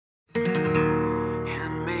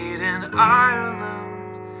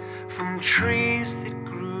Ireland, from trees that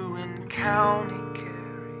grew in County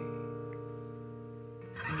Kerry.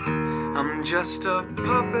 I'm just a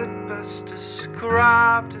puppet, best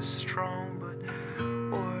described as strong but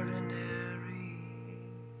ordinary.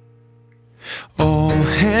 Oh,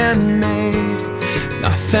 handmade,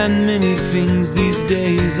 not that many things these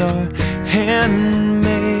days are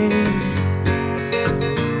handmade.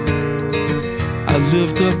 I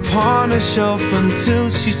lived upon a shelf until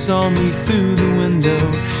she saw me through the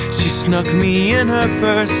window. She snuck me in her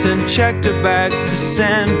purse and checked her bags to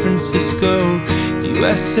San Francisco,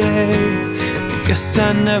 USA. I guess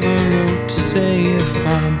I never wrote to say if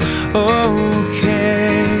I'm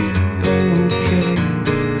okay, okay.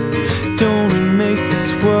 Don't it make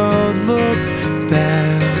this world look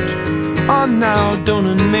bad? Oh, now don't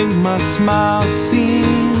it make my smile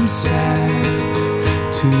seem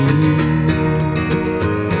sad to you?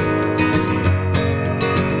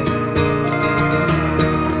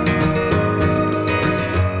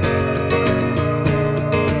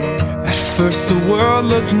 First the world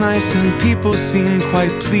looked nice and people seemed quite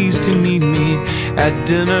pleased to meet me. At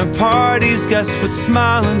dinner parties, guests would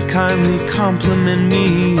smile and kindly compliment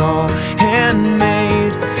me. All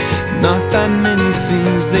handmade, not that many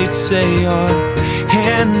things they'd say are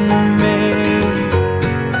handmade.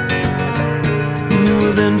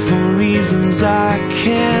 Well then, for reasons I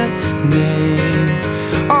can't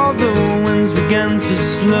name, all the winds began to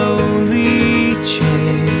slowly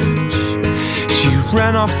change. She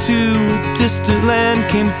ran off to a distant land,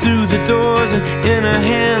 came through the doors, and in her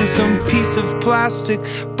hand some piece of plastic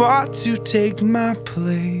bought to take my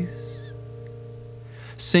place.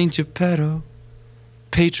 Saint Geppetto,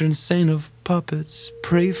 patron saint of puppets,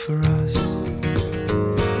 pray for us.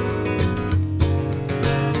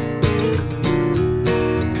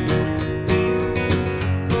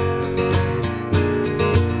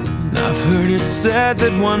 Heard it said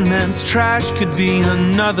that one man's trash could be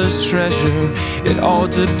another's treasure. It all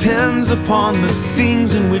depends upon the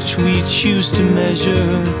things in which we choose to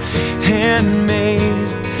measure. Handmade,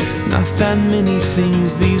 not that many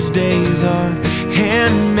things these days are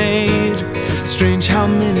handmade. Strange how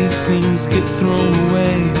many things get thrown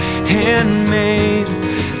away. Handmade,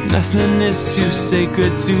 nothing is too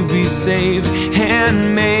sacred to be saved.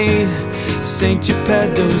 Handmade, Saint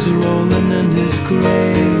Geppetto's rolling in his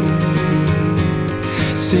grave.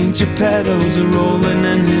 Saint Geppetto's rolling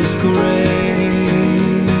in his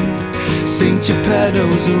grave. Saint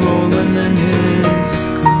Geppetto's rolling in his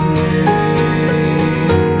grave.